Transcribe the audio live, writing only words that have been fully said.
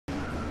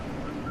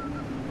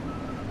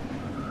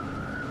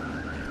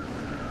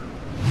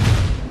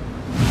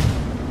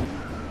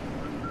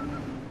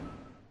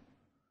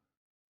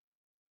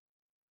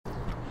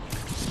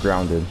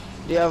grounded.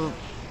 Do you have?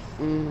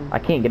 I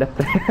can't get up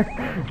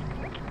there.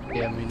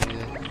 Yeah, me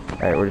neither.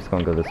 Alright, we're just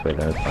gonna go this way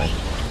then, it's fine.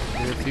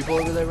 Are there people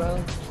over there,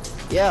 Riley?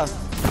 Yeah.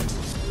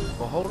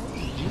 Well, hold on.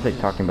 She's like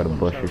talking about a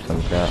bush or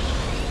some crap.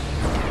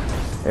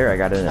 There, I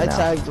got in it I now.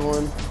 tagged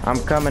one. I'm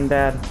coming,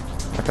 Dad.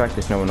 I feel like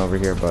there's no one over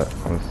here, but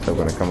I'm still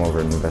gonna come over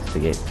and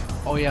investigate.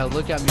 Oh yeah,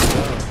 look at me go.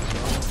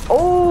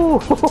 Oh!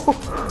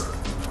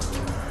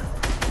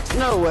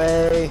 No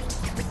way.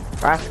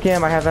 Ask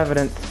him, I have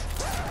evidence.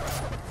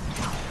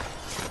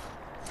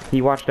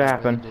 He watched it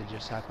happen. That really did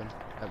just happen.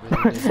 That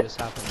really did just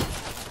happen.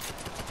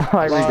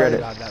 I regret it.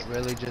 God, that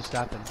really just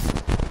happened.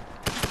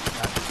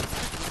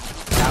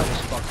 That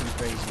was fucking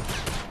crazy.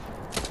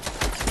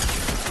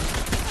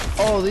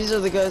 Oh, these are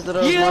the guys that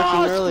I was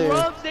working earlier.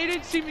 Scrubs, they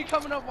didn't see me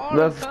coming up on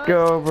Let's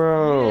go,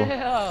 bro.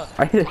 Yeah.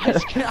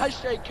 I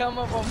straight come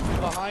up on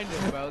behind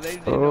him, bro. They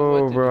didn't know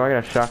what to bro, do.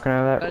 I got a shotgun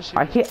out of that.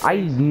 I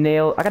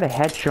got a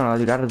headshot on it,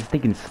 dude, out of the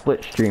thinking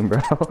split stream, bro.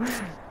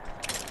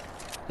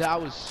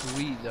 That was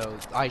sweet, though.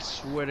 I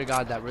swear to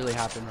God, that really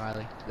happened,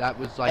 Riley. That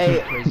was like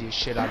the craziest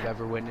shit I've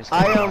ever witnessed.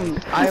 I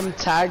am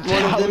tagged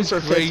one of them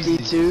for crazy.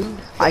 52.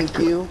 Thank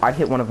you. I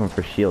hit one of them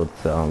for shield,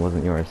 so it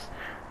wasn't yours.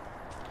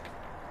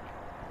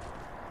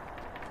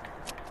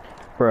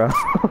 Bro.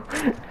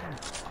 I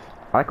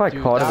like how I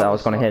called it that I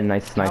was gonna hit a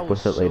nice snipe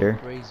with it later.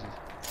 Crazy.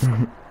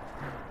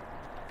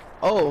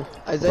 Oh,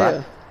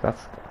 Isaiah.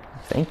 That's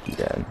thank you,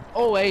 Dad.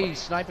 Oh, hey, he's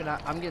sniping.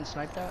 I'm getting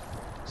sniped at.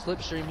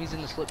 Slipstream, he's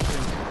in the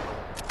slipstream.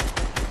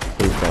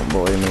 Please don't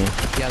bully me.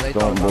 Yeah, they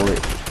don't bully.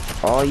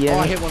 Oh yeah. Oh,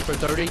 I hit one for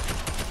 30.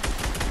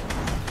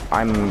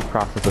 I'm in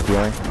process of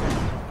healing.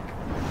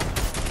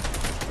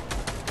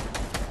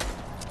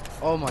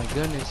 Oh my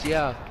goodness,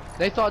 yeah.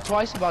 They thought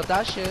twice about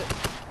that shit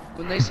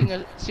when they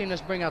seen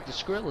us bring out the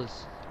Skrillas.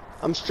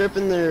 I'm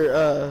stripping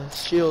their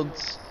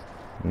shields.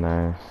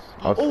 Nice.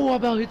 Oh, I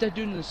about hit that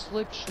dude in the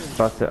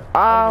slipstream.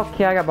 Oh,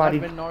 okay, I got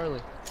bodied. That'd been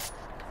gnarly.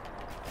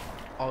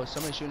 Oh, is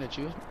somebody shooting at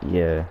you?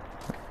 Yeah.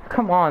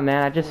 Come on,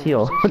 man, I just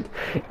healed.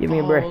 Give me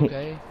a break.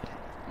 Okay.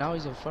 Now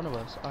he's in front of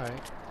us.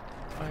 Alright.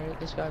 Alright,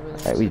 this guy really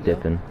Alright, we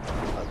dipping.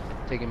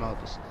 Take him out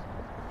this.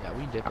 Yeah,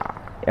 we dipping.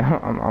 Yeah,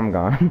 I'm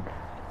gone.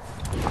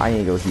 I need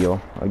to go heal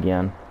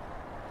again.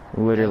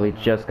 Literally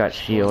just got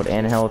shield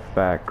and health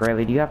back.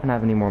 Riley, do you happen to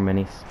have any more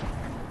minis?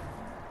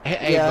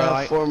 Hey, yeah, bro, I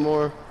have 4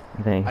 more.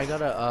 Thanks. I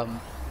got a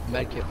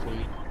med kit for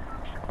you.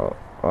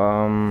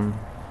 Oh,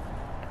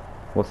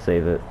 we'll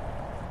save it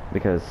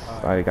because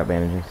I got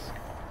bandages.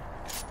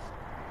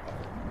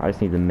 I just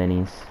need the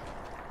minis.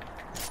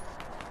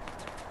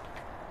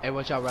 Hey,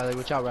 watch out, Riley.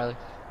 Watch out, Riley.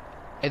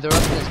 Hey, they're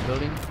up in this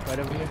building right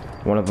over here.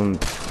 One of them,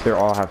 they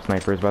all have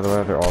snipers, by the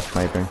way. They're all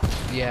sniping.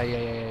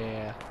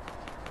 Yeah.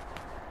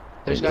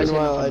 There's guys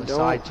hitting from the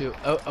side too.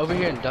 Oh, over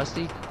here in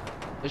Dusty.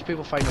 There's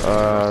people fighting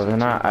over they're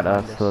not at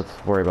us, so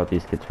let's worry about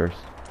these kids first.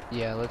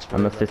 Yeah, let's worry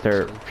Unless they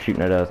about start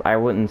shooting at us. I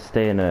wouldn't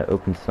stay in an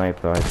open snipe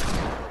though. I'd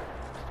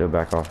still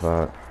back off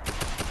that.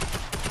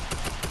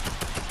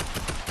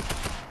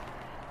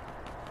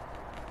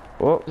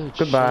 Oh, Good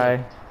goodbye.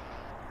 shit.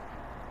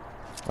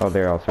 Oh,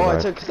 they're all Oh, I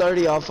survived. took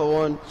 30 off of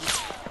one.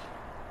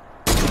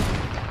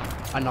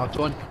 I knocked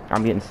one.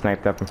 I'm getting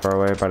sniped up and far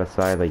away by the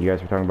side that you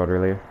guys were talking about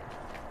earlier.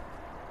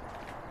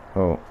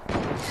 Oh.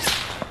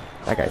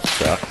 That guy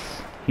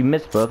sucks. You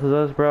missed both of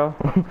those, bro?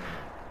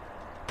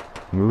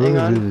 Hang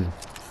on.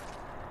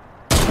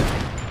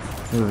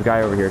 There's a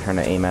guy over here trying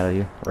to aim at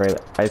you. Right,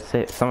 I'd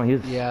say someone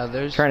he's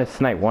there's trying to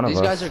snipe one of us.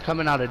 These guys are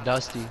coming out of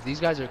Dusty.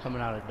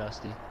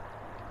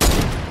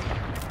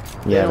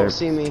 Yeah, they don't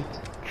see me.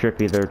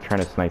 Trippy, they're trying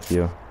to snipe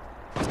you.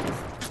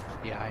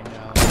 Yeah, I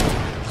know.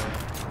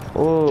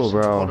 Oh, Just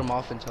bro. hold them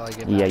off until I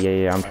get back.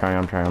 Yeah. I'm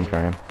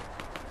trying.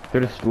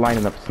 They're just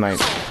lining up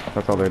snipes.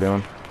 That's all they're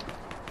doing.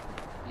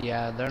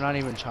 Yeah, they're not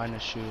even trying to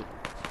shoot.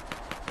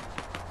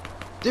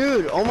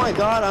 Dude, oh my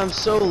god, I'm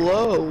so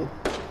low.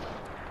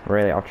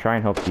 Really, I'll try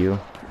and help you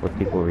with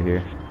people over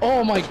here.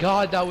 Oh my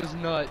god, that was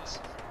nuts.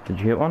 Did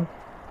you hit one?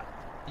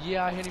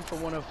 Yeah, I hit him for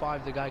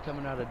 105, the guy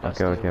coming out of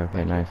Dusty.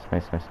 Okay. Nice.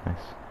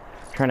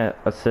 Trying to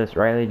assist.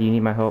 Riley, do you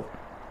need my help?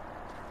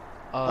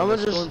 I'm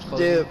gonna just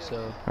dip.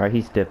 So. Alright,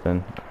 he's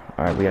dipping.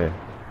 Alright, we gotta...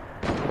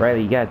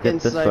 Riley, you gotta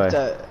dip this way.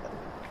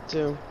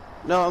 Too.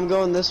 No, I'm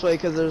going this way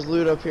because there's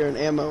loot up here and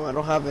ammo. I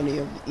don't have any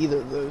of either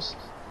of those.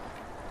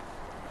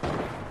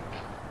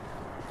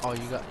 Oh,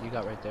 you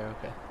got right there,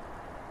 okay.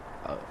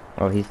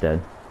 Oh, he's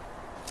dead.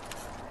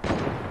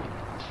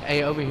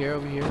 Hey, over here.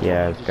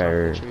 Yeah, he this guy...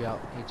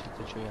 took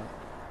the tree out.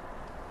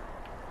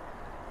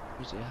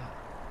 Where's he at?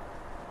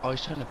 Oh,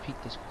 he's trying to peek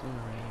this corner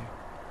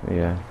right here.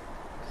 Yeah,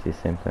 see the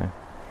same thing.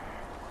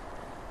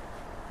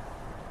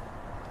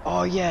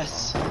 Oh,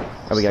 yes.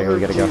 Oh, we gotta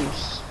go.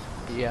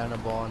 Yeah, in the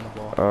ball.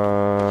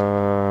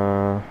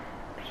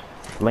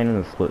 Lane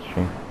in the split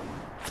stream.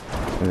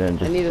 And then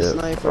just I need a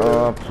sniper.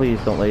 Oh, please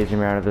don't laser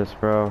me out of this,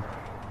 bro.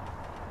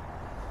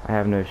 I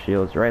have no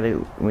shields. Riley,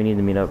 we need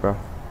to meet up, bro.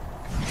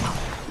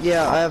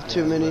 Yeah, I have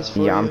 2 minis for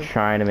you. Yeah, I'm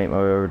trying to make my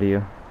way over to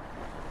you.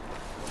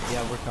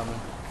 Yeah, we're coming.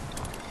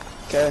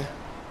 Okay.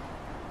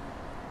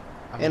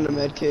 And a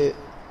med kit.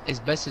 As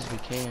best as we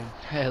can,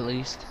 at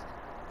least.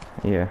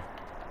 Yeah.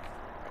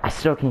 I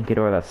still can't get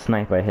over that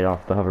snipe I hit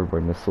off the hoverboard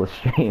in the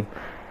slipstream.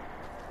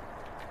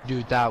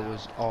 Dude, that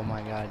was, oh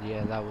my god,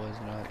 yeah, that was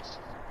nuts.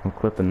 I'm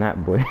clipping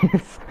that,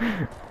 boys.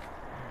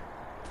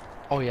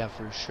 Oh yeah,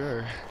 for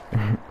sure.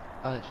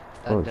 That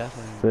Oh,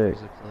 definitely sick.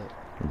 was a clip.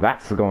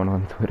 That's going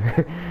on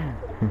Twitter.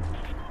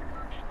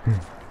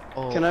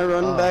 Oh, Can I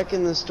run back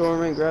in the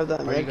storm and grab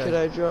that med guys- kit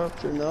I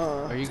dropped or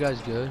not? Are you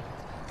guys good?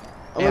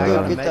 I'm Hey, I gonna got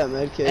go a get that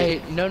med kit.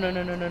 Hey,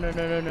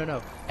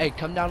 no. Hey,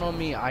 come down on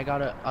me. I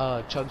got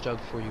a chug jug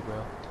for you,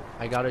 bro.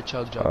 I got a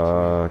chug jug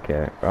for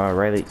Okay.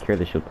 Riley, carry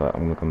the shield pot.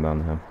 I'm gonna come down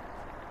to him.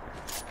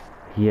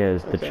 He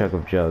has the Okay. chug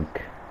of jug.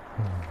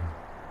 you.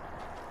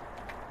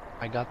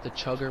 I got the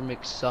chugger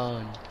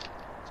McSun.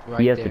 It's right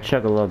He has there. the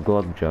chug a lug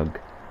glug jug.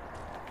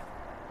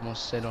 I'm gonna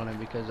sit on it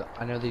because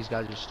I know these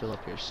guys are still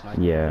up here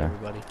sniping Yeah.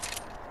 everybody.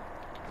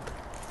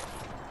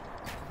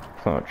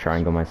 So I'm gonna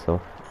triangle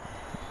myself.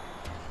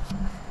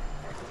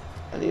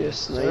 I need a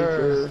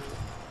sniper.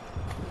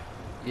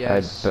 Yes,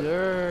 I'd-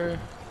 sir.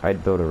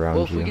 I'd build around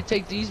Well, if you. we could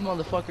take these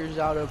motherfuckers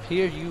out up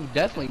here, you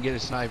definitely get a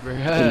sniper.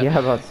 Yeah,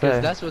 about Because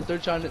that. that's what they're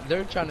trying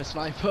to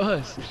snipe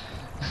us.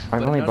 I've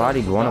But only none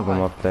bodied one of them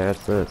died. up there.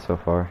 That's it so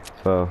far.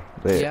 So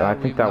Yeah, I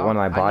think we've that one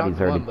I knocked body's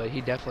one, already. but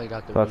he definitely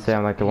got the. So I'd say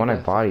I'm like the he one I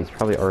definitely- body's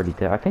probably already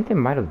dead. I think they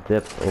might have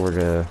dipped over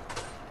to,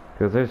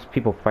 because there's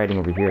people fighting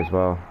over here as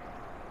well.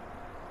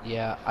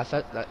 Yeah, I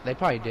thought that they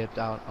probably dipped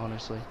out,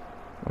 honestly.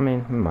 I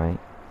mean, we might.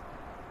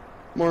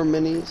 More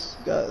minis.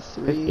 Got There's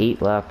 3.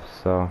 8 left,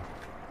 so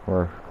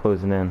we're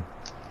closing in.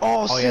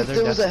 Oh, Oh, sick, yeah, they're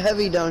there was a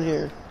heavy down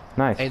here.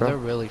 Nice, Hey, they're bro.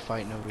 really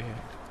fighting over here.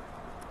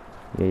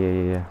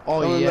 Yeah.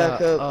 Oh Coming yeah.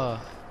 back up.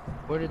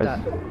 Where did that?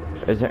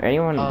 Is there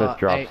anyone that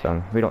drops hey.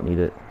 down? We don't need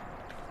it.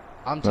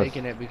 I'm let's-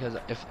 taking it because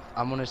if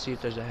I'm gonna see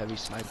if there's a heavy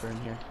sniper in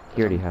here. 'cause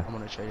You already I'm, have. I'm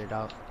gonna trade it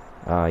out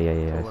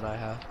Yeah. for what I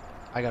have.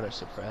 I got it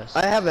suppressed.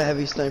 I have a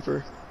heavy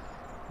sniper.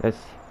 That's.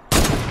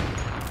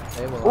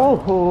 Hey, well,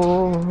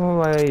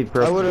 Oh, I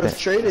broke. I would have it.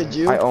 traded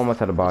you. I almost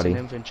had a it's body. an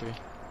infantry.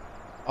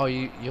 Oh,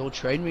 you'll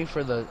trade me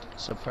for the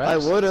suppressed? I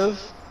would have.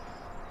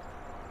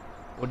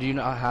 Well, do you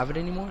not have it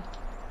anymore?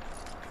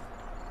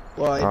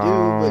 Well, I do,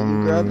 but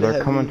you grabbed the They're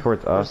heavy. coming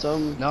towards or us.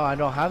 some- No, I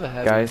don't have a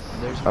heavy. Guys,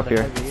 There's up not a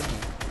here. heavy in here.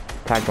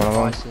 Tagged one of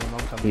Oh, I them. see him.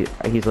 I'm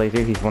coming. He's laser.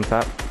 He's one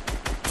tap.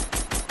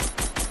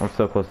 I'm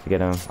so close to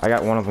getting him. I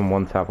got one of them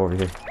one tap over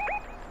here.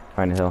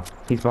 Behind the hill.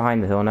 He's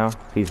behind the hill now.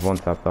 He's one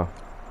tap though.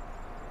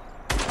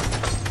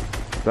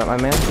 Is that my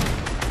man?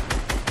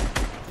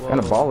 And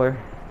a Whoa, baller.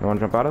 You wanna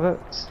jump out of it?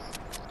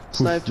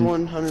 Sniped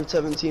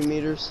 117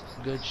 meters.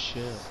 Good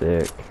shit.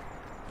 Sick.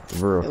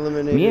 Bro.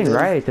 Eliminated Me and him.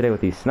 Riley today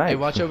with these snipes. Hey,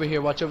 watch over here.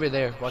 Watch over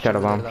there. Watch Shadow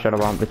over bomb. there, Shadow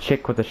bomb. The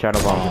chick with the shadow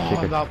bomb. Oh, the I'm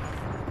chick. about.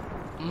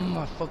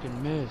 I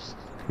fucking missed.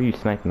 Who you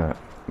sniping at?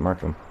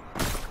 Mark him.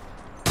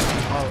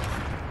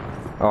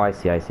 Oh Oh, I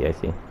see.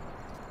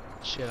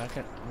 shit! I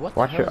can't. What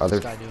Watch the your hell is other-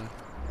 this guy doing?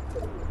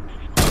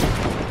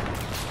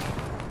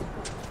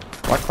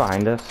 Watch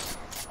behind us.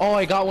 Oh,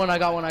 I got one.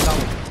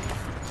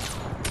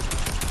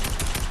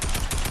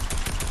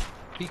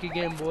 Peek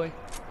again, boy.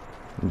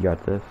 You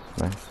got this.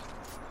 Nice.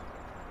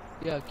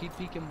 Yeah, keep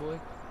peeking, boy.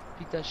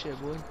 Peek that shit,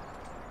 boy.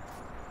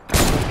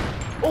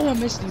 Oh, I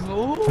missed him.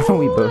 Oh,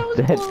 We that both was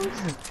did.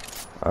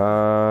 close.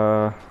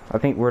 I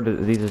think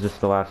these are just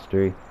the last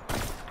 3.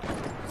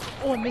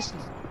 Oh, I missed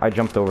him. I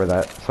jumped over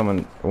that.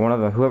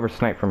 Whoever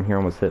sniped from here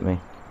almost hit me.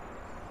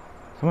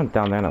 Someone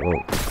down there in that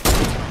little.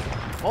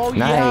 Oh Nice,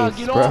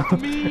 yeah, get bro. off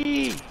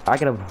me! I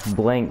got a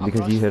blank I'm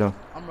because you hit him.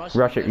 I'm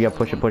rushing. Rush it, There's yeah, only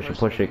push it, one push it, person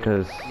push it, over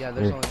here. 'cause Yeah,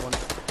 there's yeah. only one.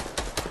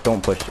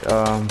 Don't push.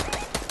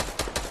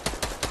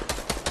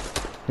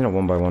 You know,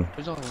 1 by 1.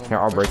 There's only one. Here,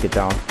 I'll break it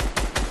down.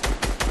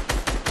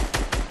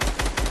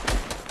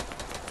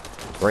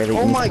 Riley,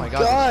 Oh eat. my my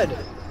god! God.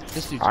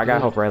 This dude's I gotta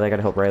good. help Riley. I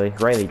gotta help Riley.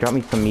 Riley, drop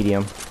me some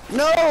medium.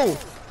 No!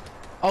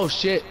 Oh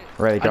shit!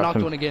 Riley, I drop knocked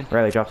some. one again.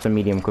 Riley, drop some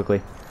medium quickly.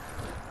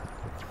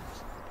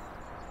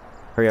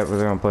 Hurry up, they're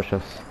gonna push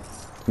us.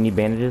 You need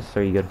bandages? Or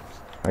are you good?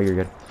 Oh, you're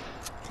good.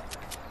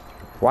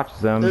 Watch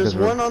them. There's 'cause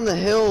we're- one on the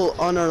hill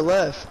on our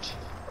left.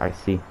 I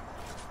see.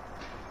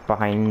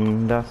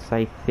 Behind us,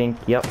 I think.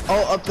 Yep.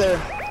 Oh, up there.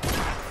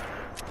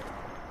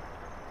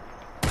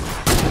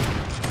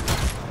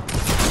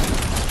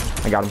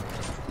 I got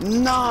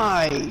him.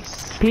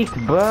 Nice!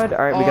 Peeked, bud.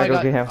 Alright, we Oh, gotta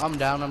go get him. I'm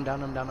down. Oh, they're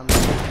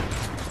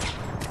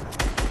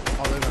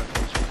gonna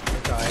finish me.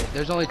 It's alright.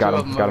 There's only Got two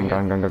of him, them got over him, got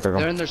here. him, got him, got him.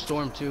 They're in their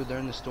storm too. They're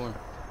in the storm.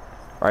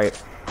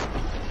 Alright.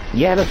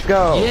 Yeah, let's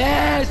go.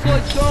 Yes,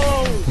 let's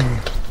go.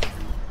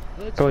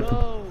 Let's Go.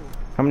 go.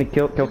 How many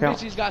kill Them count?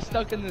 bitches got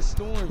stuck in the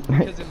storm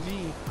because of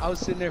me. I was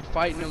sitting there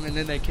fighting them and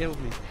then they killed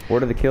me.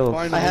 What are the kills?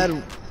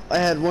 Finally. I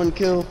had 1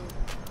 kill.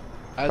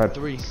 I had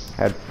 3.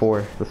 I had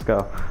 4. Let's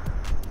go.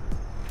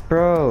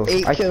 Bro.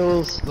 8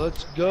 kills.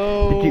 Let's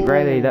go. Dude,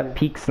 Riley, that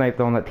peek sniped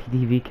on that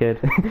TTV kid.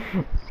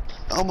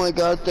 Oh my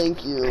god,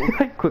 thank you.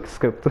 I quick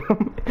scoped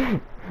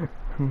him.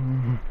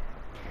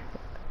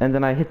 And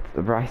then I hit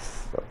the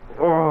rice.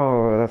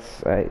 Oh,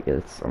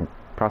 it's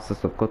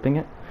process of clipping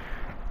it.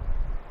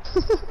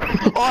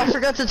 Oh, I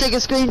forgot to take a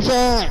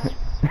screenshot!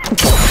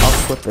 I'll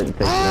clip it and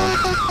take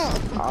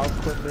it. I'll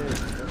clip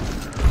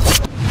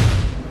it.